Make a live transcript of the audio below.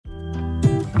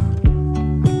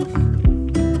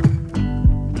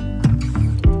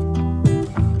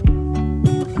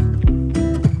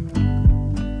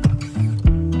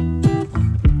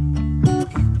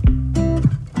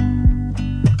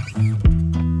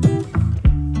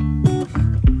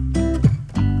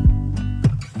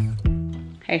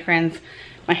Hey friends,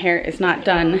 my hair is not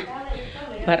done,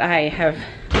 but I have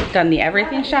done the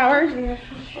everything shower,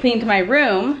 cleaned my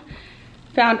room,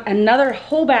 found another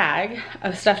whole bag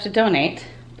of stuff to donate,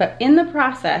 but in the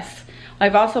process,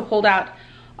 I've also pulled out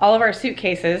all of our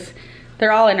suitcases.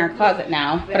 They're all in our closet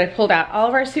now, but I pulled out all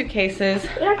of our suitcases.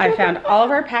 I found all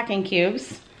of our packing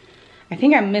cubes. I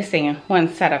think I'm missing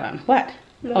one set of them. What?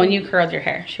 No. Oh, and you curled your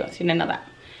hair. She wants you to know that.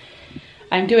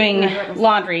 I'm doing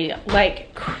laundry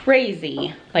like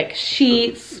crazy, like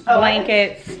sheets,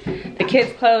 blankets, the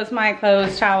kids' clothes, my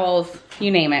clothes, towels,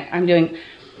 you name it. I'm doing,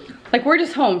 like, we're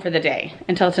just home for the day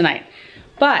until tonight.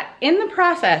 But in the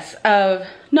process of,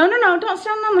 no, don't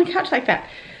stand on the couch like that.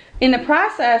 In the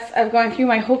process of going through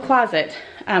my whole closet,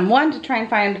 one, to try and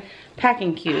find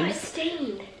packing cubes. It's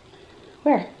stained.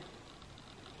 Where?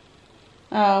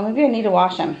 Oh, maybe I need to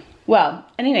wash them. Well,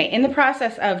 anyway, in the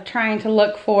process of trying to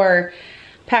look for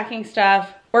packing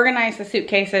stuff, organize the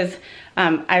suitcases,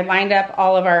 I lined up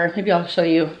all of our, maybe I'll show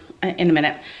you in a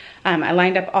minute. I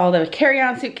lined up all the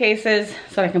carry-on suitcases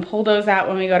so I can pull those out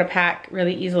when we go to pack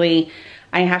really easily.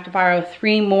 I have to borrow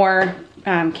 3 more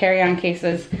carry-on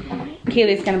cases.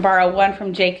 Kaylee's gonna borrow 1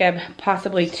 from Jacob,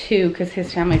 possibly 2, because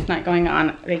his family's not going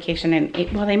on vacation in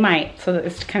well, they might, so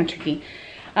it's kind of tricky.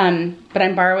 But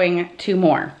I'm borrowing 2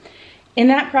 more. In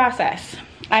that process,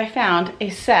 I found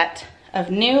a set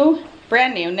of new,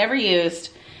 brand new, never used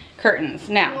curtains.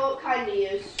 Now, what kind of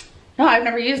used? No, I've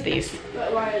never used these.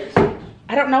 But why is it?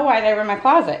 I don't know why they were in my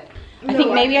closet. I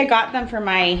think maybe I got them for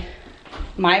my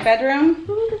bedroom.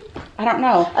 I don't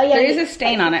know. Oh, yeah, there is a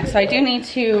stain on it, so I do need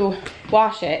to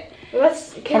wash it.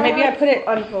 Or maybe I put it,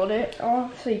 unfold it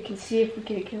so you can see if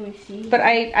we can we see. But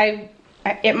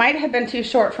it might have been too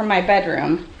short for my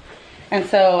bedroom, and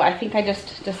so I think I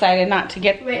just decided not to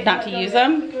use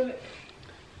them.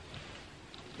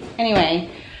 Anyway,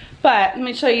 but let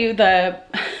me show you the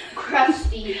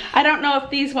crusty. I don't know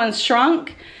if these ones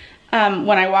shrunk when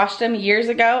I washed them years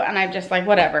ago, and I'm just like,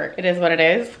 whatever, it is what it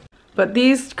is. But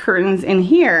these curtains in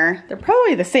here, they're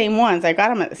probably the same ones. I got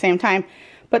them at the same time,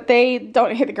 but they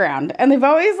don't hit the ground, and they've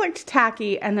always looked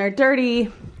tacky, and they're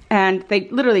dirty, and they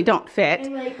literally don't fit.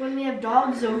 And like when we have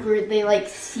dogs over, they like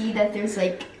see that there's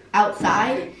like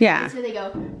outside. Yeah. And so they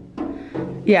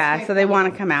go. Yeah, so they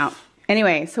want to come out.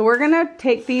 Anyway, so we're gonna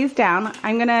take these down.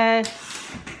 I'm gonna.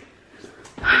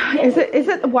 Is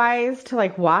it wise to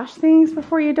like wash things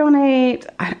before you donate?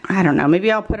 I don't know.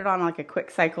 Maybe I'll put it on like a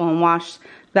quick cycle and wash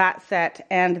that set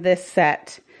and this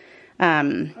set,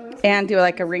 and do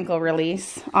like a wrinkle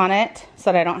release on it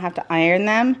so that I don't have to iron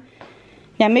them.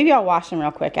 Yeah, maybe I'll wash them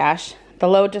real quick, Ash. The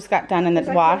load just got done in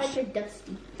the wash.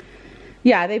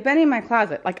 Yeah, they've been in my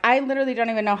closet. Like, I literally don't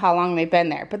even know how long they've been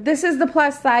there. But this is the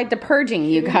plus side to purging,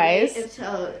 you guys. It's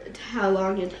how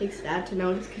long it takes Dad to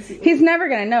notice. He's never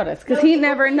going to notice, because he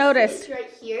never noticed. Right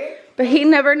here. But he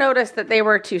never noticed that they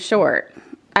were too short.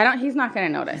 He's not going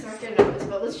to notice. He's not going to notice,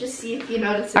 but let's just see if he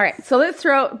notices. All right, so let's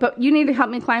but you need to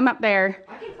help me climb up there.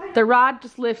 I can climb. The rod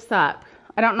just lifts up.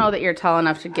 I don't know that you're tall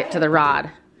enough to get to the rod.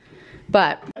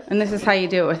 But, and this is how you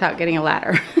do it without getting a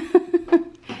ladder.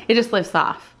 It just lifts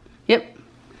off. Yep.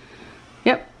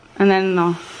 Yep. And then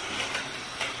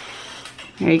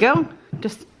there you go.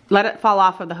 Just let it fall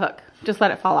off of the hook. Just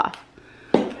let it fall off.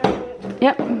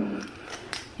 Yep.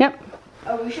 Yep.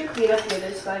 Oh, we should clean up where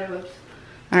this spider webs.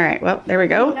 All right. Well, there we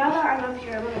go. Now that I'm up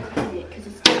here, I'm going to clean it because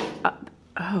it's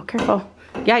oh, careful.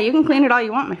 Yeah, you can clean it all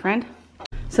you want, my friend.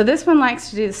 So this one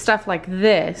likes to do stuff like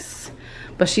this,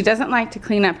 but she doesn't like to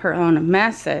clean up her own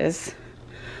messes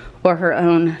or her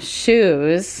own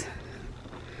shoes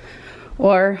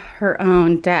or her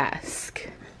own desk.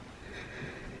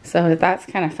 So that's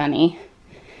kind of funny.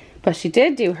 But she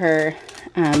did do her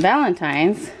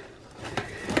Valentine's.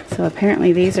 So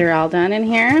apparently these are all done in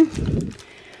here.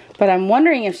 But I'm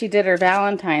wondering if she did her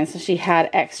Valentine's so she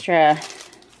had extra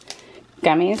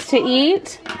gummies to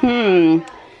eat.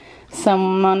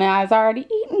 Someone has already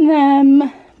eaten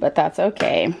them, but that's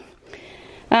okay.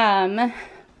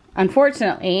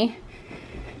 Unfortunately,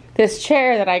 this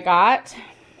chair that I got,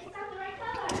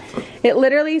 it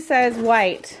literally says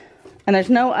white, and there's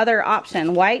no other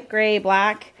option. White, gray,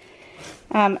 black.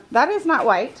 That is not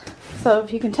white. So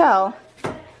if you can tell,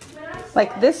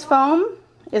 like this foam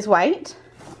is white.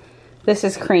 This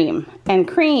is cream. And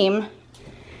cream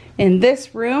in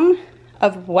this room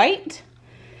of white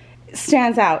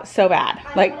stands out so bad.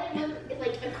 Like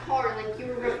a car, like you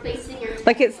were replacing your...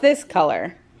 Like it's this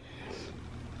color.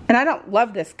 And I don't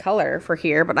love this color for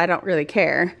here, but I don't really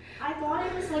care. I thought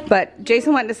it was like... But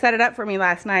Jason went to set it up for me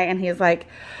last night, and he's like,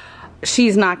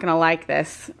 she's not going to like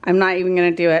this. I'm not even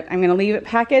going to do it. I'm going to leave it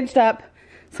packaged up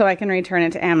so I can return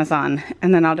it to Amazon,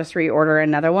 and then I'll just reorder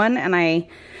another one. And I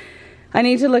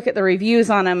need to look at the reviews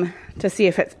on them to see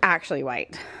if it's actually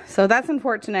white. So that's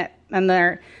unfortunate, and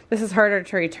this is harder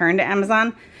to return to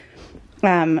Amazon.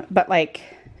 But like,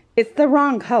 it's the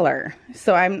wrong color,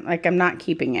 so I'm not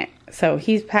keeping it. So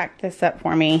he's packed this up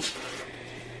for me.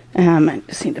 I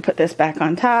just need to put this back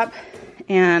on top,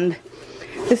 and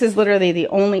this is literally the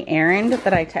only errand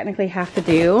that I technically have to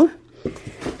do.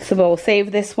 So we'll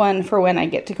save this one for when I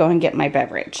get to go and get my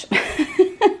beverage.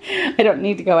 I don't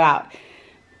need to go out.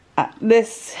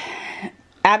 Abby's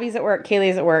at work,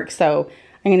 Kaylee's at work, so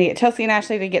I'm gonna get Chelsea and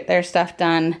Ashley to get their stuff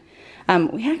done.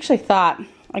 We actually thought,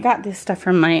 I got this stuff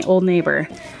from my old neighbor.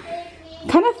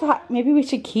 Kind of thought maybe we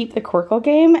should keep the Quirkle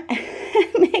game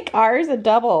and make ours a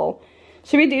double.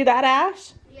 Should we do that,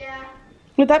 Ash? Yeah.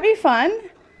 Would that be fun?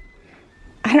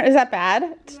 Is that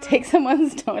bad to take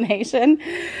someone's donation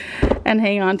and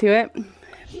hang on to it?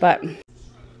 But,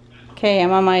 okay,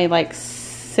 I'm on my like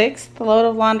 6th load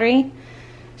of laundry.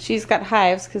 She's got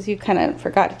hives because you kind of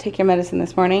forgot to take your medicine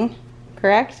this morning,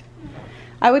 correct?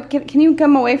 Can you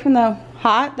come away from the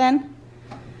hot then?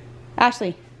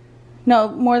 Ashley, no,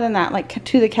 more than that, like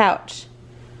to the couch.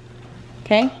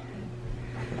 Okay?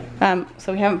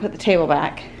 So we haven't put the table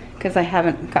back because I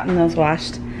haven't gotten those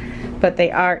washed, but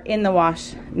they are in the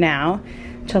wash now.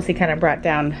 Chelsea kind of brought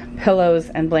down pillows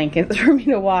and blankets for me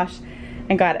to wash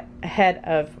and got ahead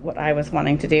of what I was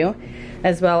wanting to do,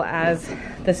 as well as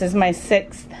this is my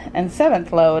 6th and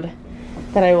 7th load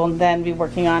that I will then be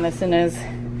working on as soon as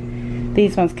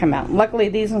these ones come out. Luckily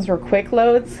these ones were quick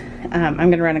loads. I'm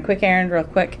gonna run a quick errand real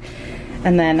quick,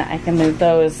 and then I can move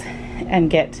those and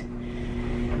get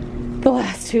the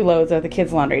last 2 loads of the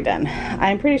kids' laundry done.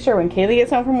 I'm pretty sure when Kaylee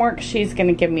gets home from work, she's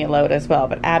gonna give me a load as well,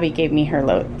 but Abby gave me her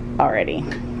load already.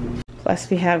 Plus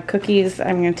we have cookies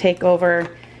I'm gonna take over,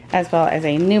 as well as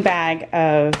a new bag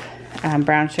of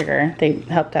brown sugar. They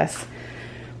helped us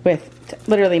with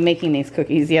literally making these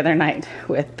cookies the other night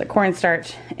with the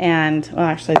cornstarch and, well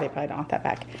actually they probably don't want that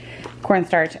back,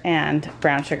 cornstarch and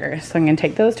brown sugar. So I'm gonna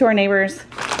take those to our neighbors,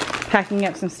 packing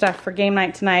up some stuff for game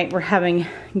night tonight. We're having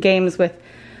games with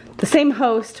the same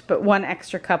host, but one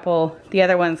extra couple. The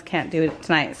other ones can't do it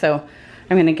tonight, so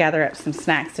I'm gonna gather up some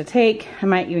snacks to take. I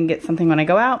might even get something when I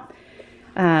go out.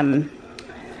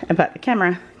 But the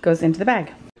camera goes into the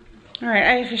bag. All right,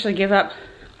 I officially give up.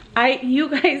 You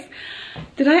guys,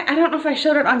 I don't know if I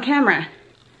showed it on camera.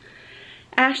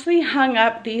 Ashley hung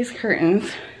up these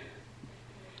curtains,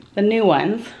 the new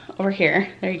ones over here,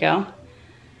 there you go,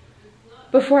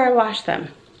 before I washed them.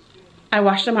 I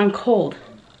washed them on cold.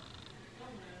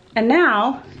 And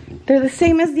now they're the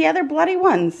same as the other bloody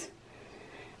ones.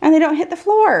 And they don't hit the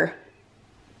floor.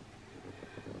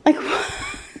 Like,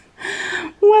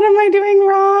 what am I doing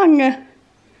wrong?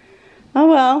 Oh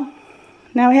well,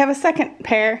 now we have a second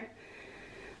pair.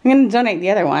 I'm gonna donate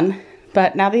the other one,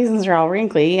 but now these ones are all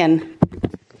wrinkly and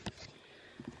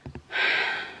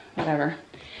whatever.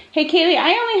 Hey Kaylee,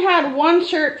 I only had 1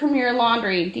 shirt from your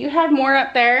laundry. Do you have more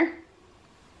up there?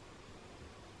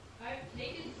 I've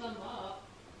taken some up.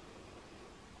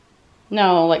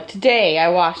 No, like today I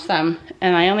washed them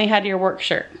and I only had your work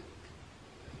shirt.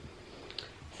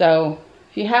 So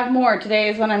if you have more, today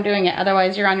is when I'm doing it.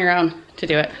 Otherwise you're on your own to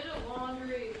do it. I did a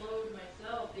laundry load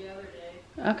myself the other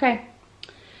day. Okay.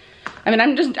 I mean,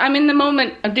 I'm in the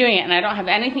moment of doing it and I don't have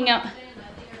anything else.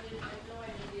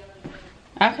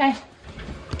 Okay.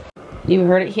 You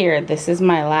heard it here. This is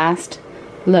my last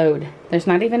load. There's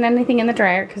not even anything in the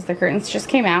dryer because the curtains just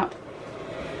came out.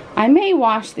 I may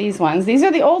wash these ones. These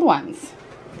are the old ones.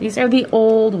 These are the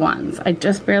old ones. I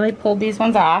just barely pulled these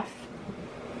ones off.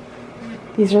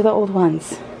 These are the old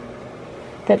ones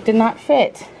that did not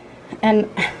fit. And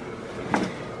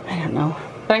I don't know.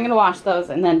 But I'm going to wash those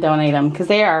and then donate them because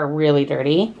they are really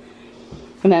dirty.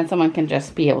 And then someone can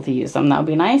just be able to use them. That would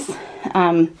be nice.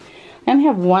 I only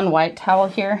have 1 white towel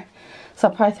here. So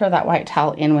I'll probably throw that white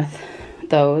towel in with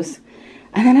those.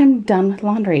 And then I'm done with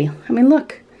laundry. I mean,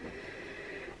 look.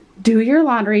 Do your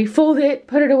laundry, fold it,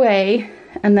 put it away,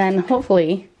 and then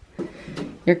hopefully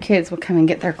your kids will come and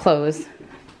get their clothes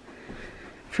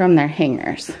from their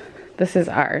hangers. This is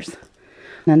ours.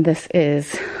 And this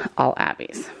is all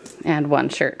Abby's. And 1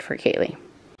 shirt for Kaylee.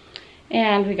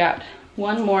 And we got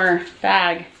 1 more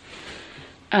bag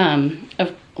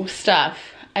of stuff.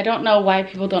 I don't know why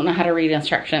people don't know how to read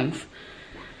instructions.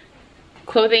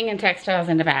 Clothing and textiles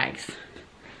into bags.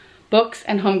 Books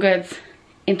and home goods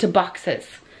into boxes.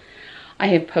 I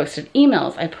have posted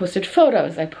emails, I posted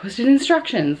photos, I posted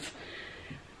instructions.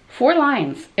 4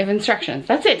 lines of instructions,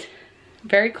 that's it.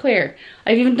 Very clear.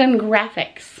 I've even done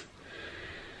graphics.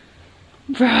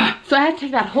 So I had to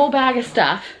take that whole bag of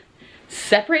stuff,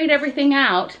 separate everything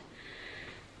out.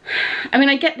 I mean,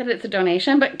 I get that it's a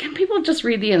donation, but can people just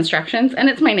read the instructions? And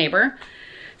it's my neighbor,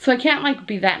 so I can't like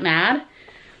be that mad,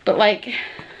 but like,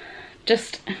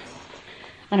 just,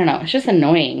 I don't know, it's just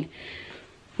annoying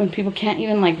when people can't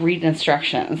even like read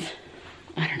instructions.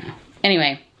 I don't know.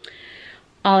 Anyway,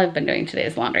 all I've been doing today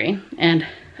is laundry, and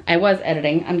I was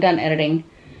editing. I'm done editing.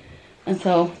 And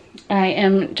so I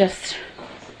am just,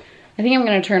 I think I'm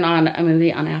gonna turn on a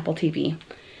movie on Apple TV.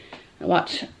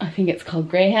 Watch, I think it's called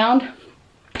Greyhound,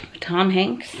 with Tom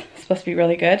Hanks. It's supposed to be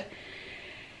really good.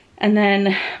 And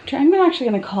then I'm actually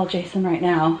gonna call Jason right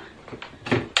now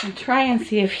and try and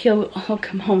see if he'll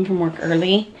come home from work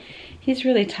early. He's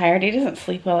really tired. He doesn't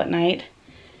sleep well at night.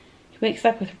 He wakes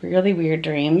up with really weird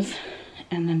dreams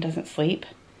and then doesn't sleep.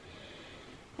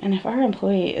 And if our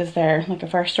employee is there, like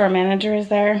if our store manager is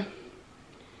there,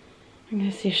 I'm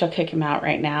gonna see if she'll kick him out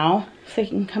right now so he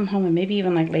can come home and maybe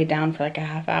even like lay down for like a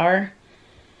half hour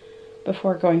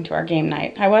before going to our game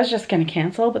night. I was just gonna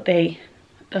cancel, but the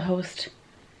host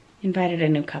invited a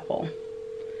new couple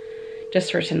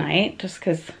just for tonight, just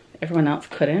because everyone else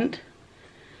couldn't.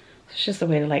 It's just a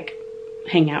way to like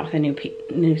hang out with a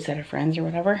new set of friends or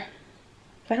whatever.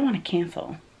 But I don't want to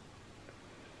cancel.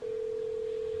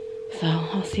 So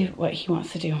I'll see what he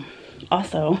wants to do.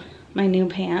 Also, my new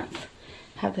pants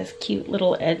have this cute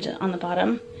little edge on the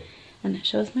bottom, and it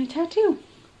shows my tattoo.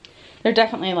 They're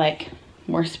definitely like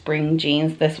more spring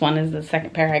jeans. This one is the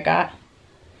second pair I got.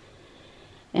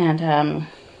 And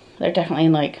they're definitely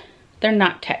like, they're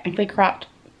not technically cropped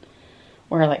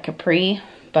or like capri,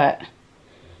 but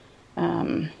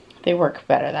they work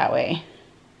better that way.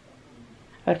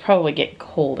 I would probably get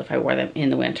cold if I wore them in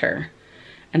the winter,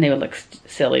 and they would look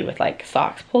silly with like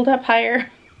socks pulled up higher,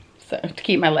 so to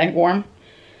keep my leg warm.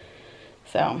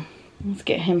 So let's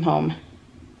get him home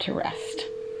to rest.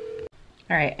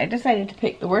 All right, I decided to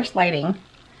pick the worst lighting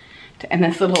to end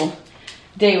this little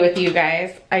day with you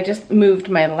guys. I just moved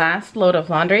my last load of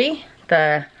laundry.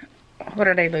 What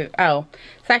did I lose? Oh,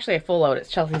 it's actually a full load. It's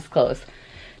Chelsea's clothes.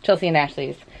 Chelsea and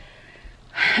Ashley's.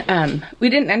 We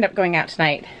didn't end up going out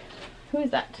tonight. Who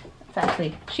is that? It's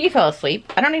Ashley. She fell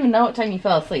asleep. I don't even know what time you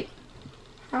fell asleep.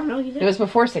 I don't know either. It was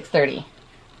before 6:30.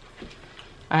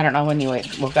 I don't know when you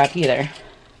woke up either.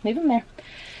 Leave them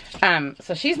there.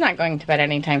 So she's not going to bed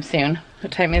anytime soon.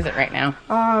 What time is it right now?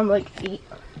 Like 8.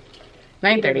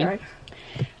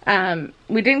 9:30.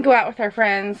 We didn't go out with our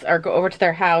friends or go over to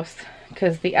their house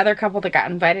because the other couple that got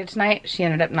invited tonight, she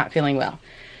ended up not feeling well.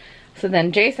 So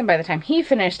then Jason, by the time he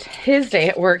finished his day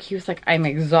at work, he was like, I'm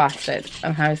exhausted.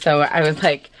 So I was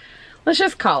like, let's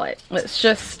just call it.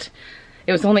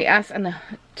 It was only us and the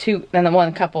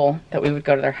one couple that we would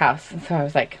go to their house. And so I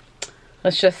was like,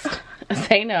 let's just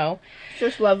say no. It's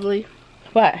just lovely.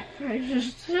 What? It's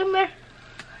just sitting there.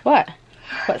 What?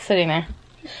 What's sitting there?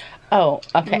 Oh,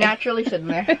 okay. Naturally sitting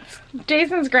there. It's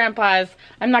Jason's grandpa's.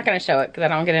 I'm not going to show it because I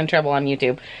don't get in trouble on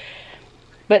YouTube.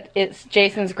 But it's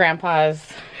Jason's grandpa's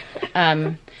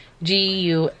GUN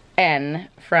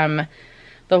from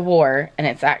the war, and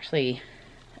it's actually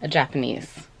a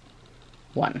Japanese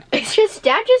one. It's just,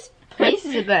 Dad just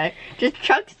places it there. Just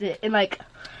chucks it and like.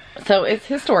 So it's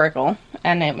historical,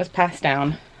 and it was passed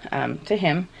down to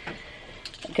him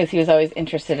because he was always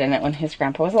interested in it when his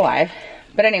grandpa was alive.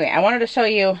 But anyway, I wanted to show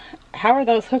you, how are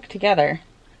those hooked together?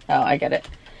 Oh, I get it.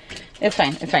 It's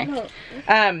fine, it's fine.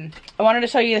 I wanted to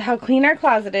show you how clean our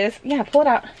closet is. Yeah, pull it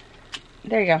out.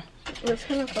 There you go. That's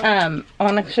kind of fun. I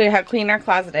want to show you how clean our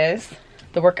closet is.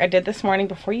 The work I did this morning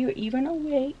before you were even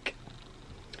awake.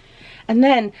 And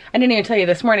then, I didn't even tell you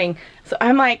this morning, so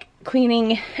I'm like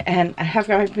cleaning and I have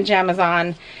got my pajamas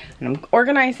on and I'm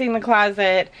organizing the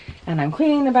closet and I'm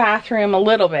cleaning the bathroom a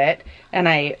little bit, and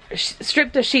I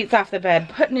stripped the sheets off the bed,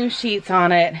 put new sheets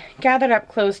on it, gathered up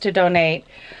clothes to donate,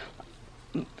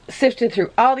 sifted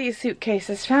through all these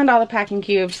suitcases, found all the packing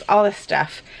cubes, all this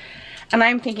stuff. And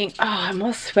I'm thinking, oh, I'm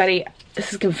all sweaty.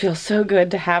 This is gonna feel so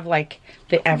good to have like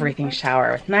the everything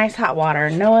shower with nice hot water.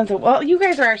 No one's, well, you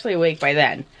guys are actually awake by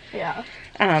then. Yeah.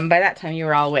 By that time you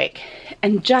were all awake.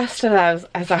 And just as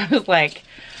I was like,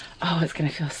 oh, it's gonna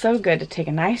feel so good to take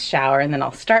a nice shower and then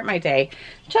I'll start my day,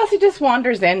 Chelsea just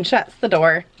wanders in, shuts the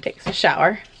door, takes a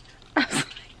shower. I was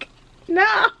like,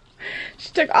 no.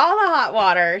 She took all the hot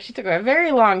water. She took a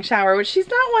very long shower, which she's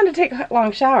not one to take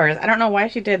long showers. I don't know why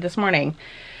she did this morning.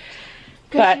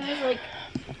 But she was like,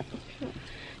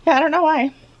 yeah, I don't know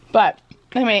why. But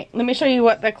let me show you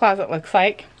what the closet looks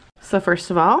like. So first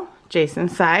of all,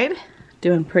 Jason's side,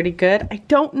 doing pretty good. I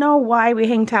don't know why we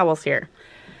hang towels here.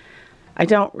 I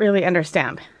don't really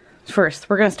understand. First,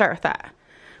 we're gonna start with that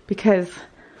because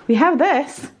we have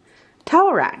this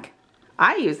towel rack.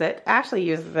 I use it. Ashley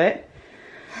uses it.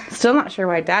 Still not sure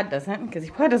why Dad doesn't, because he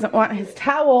probably doesn't want his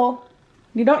towel.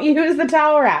 You don't use the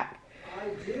towel rack. I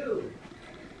do.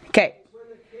 Okay. When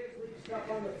the kids leave stuff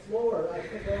on the floor, I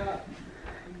pick it up.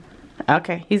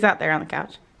 Okay, he's out there on the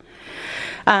couch.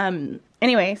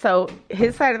 Anyway, so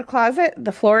his side of the closet,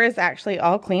 the floor is actually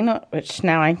all clean, which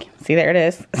now I can see there it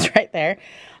is. It's right there.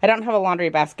 I don't have a laundry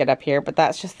basket up here, but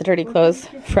that's just the dirty clothes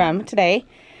from today.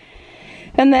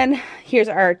 And then here's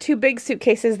our 2 big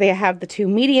suitcases. They have the 2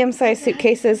 medium-sized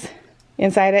suitcases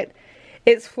inside it.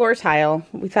 It's floor tile.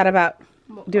 We thought about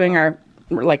doing our,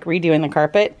 like, redoing the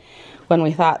carpet when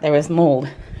we thought there was mold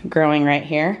growing right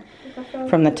here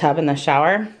from the tub in the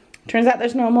shower. Turns out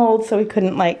there's no mold, so we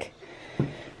couldn't, like,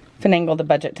 finagle the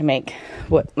budget to make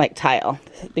what, like, tile.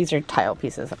 These are tile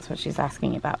pieces. That's what she's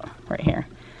asking about right here.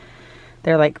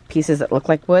 They're like pieces that look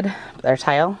like wood, but they're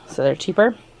tile, so they're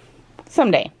cheaper.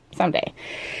 Someday.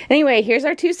 Anyway, here's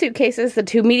our 2 suitcases. The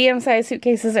 2 medium-sized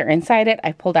suitcases are inside it.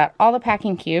 I pulled out all the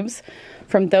packing cubes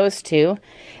from those 2.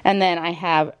 And then I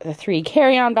have the 3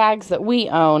 carry-on bags that we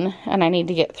own, and I need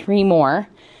to get 3 more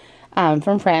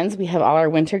from friends. We have all our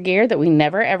winter gear that we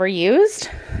never ever used.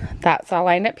 That's all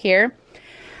lined up here.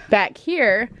 Back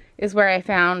here is where I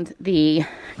found the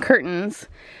curtains,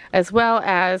 as well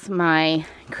as my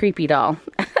creepy doll.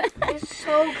 It's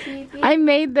so creepy. I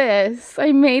made this.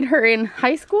 I made her in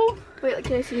high school. Wait,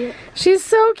 can I see it? She's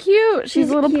so cute. She's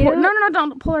a little cute? no,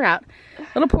 don't pull her out.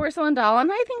 Little porcelain doll, and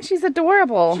I think she's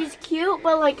adorable. She's cute,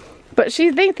 but like. But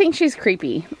they think she's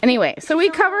creepy. Anyway, so we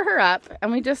cover her up,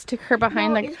 and we just took her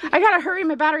behind the. I gotta hurry.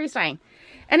 My battery's dying.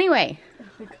 Anyway,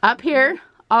 up here,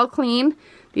 all clean.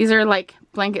 These are like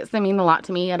blankets that mean a lot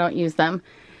to me. I don't use them.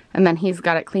 And then he's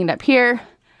got it cleaned up here.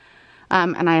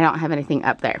 And I don't have anything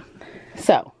up there.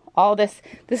 So all this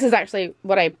is actually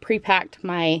what I pre-packed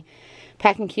my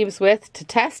packing cubes with to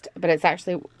test, but it's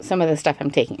actually some of the stuff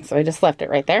I'm taking. So I just left it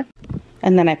right there.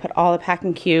 And then I put all the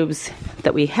packing cubes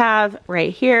that we have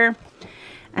right here.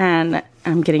 And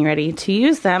I'm getting ready to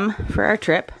use them for our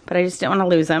trip, but I just didn't want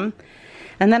to lose them.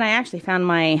 And then I actually found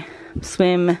my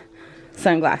swim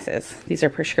sunglasses. These are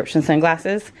prescription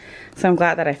sunglasses. So I'm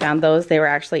glad that I found those. They were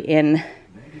actually in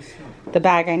the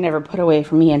bag I never put away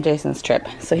from me and Jason's trip.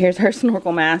 So here's our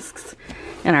snorkel masks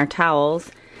and our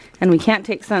towels. And we can't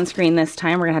take sunscreen this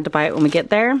time. We're gonna have to buy it when we get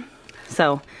there.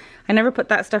 So I never put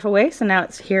that stuff away, so now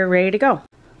it's here ready to go.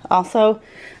 Also,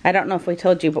 I don't know if we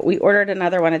told you, but we ordered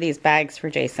another one of these bags for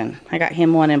Jason. I got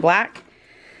him one in black.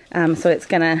 So it's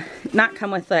gonna not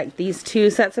come with like these 2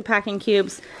 sets of packing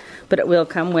cubes, but it will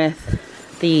come with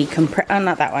the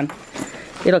not that one.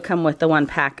 It'll come with the 1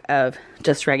 pack of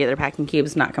just regular packing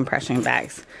cubes, not compression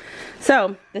bags.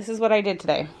 So this is what I did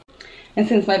today. And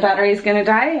since my battery is gonna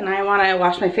die and I wanna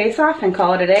wash my face off and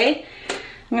call it a day,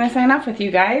 I'm gonna sign off with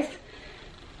you guys.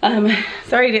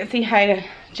 Sorry I didn't say hi to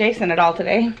Jason at all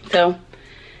today. So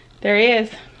there he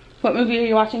is. What movie are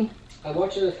you watching? I'm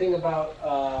watching a thing about,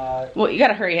 well, you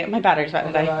gotta hurry it. My battery's about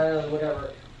to die.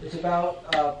 Whatever. It's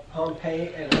about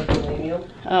Pompeii and Herculaneum.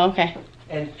 Oh, okay.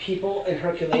 And people in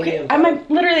Herculaneum. Okay,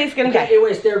 literally it's gonna die.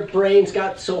 Anyways, their brains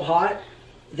got so hot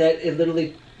that it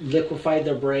literally liquefied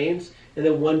their brains. And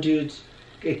then one dude's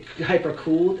hyper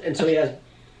cooled, and so he has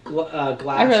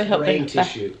glass brain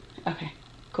tissue. Okay,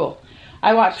 cool.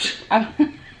 I watched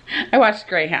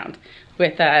Greyhound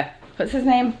with what's his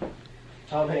name?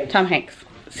 Tom Hanks. Tom Hanks.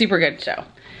 Super good show.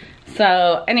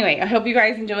 So anyway, I hope you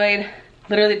guys enjoyed.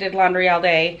 Literally did laundry all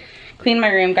day, cleaned my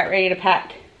room, got ready to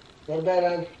pack. Go to bed,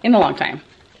 Ann. In a long time.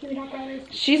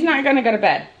 She's not gonna go to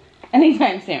bed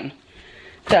anytime soon.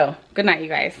 So good night, you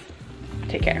guys.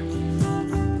 Take care.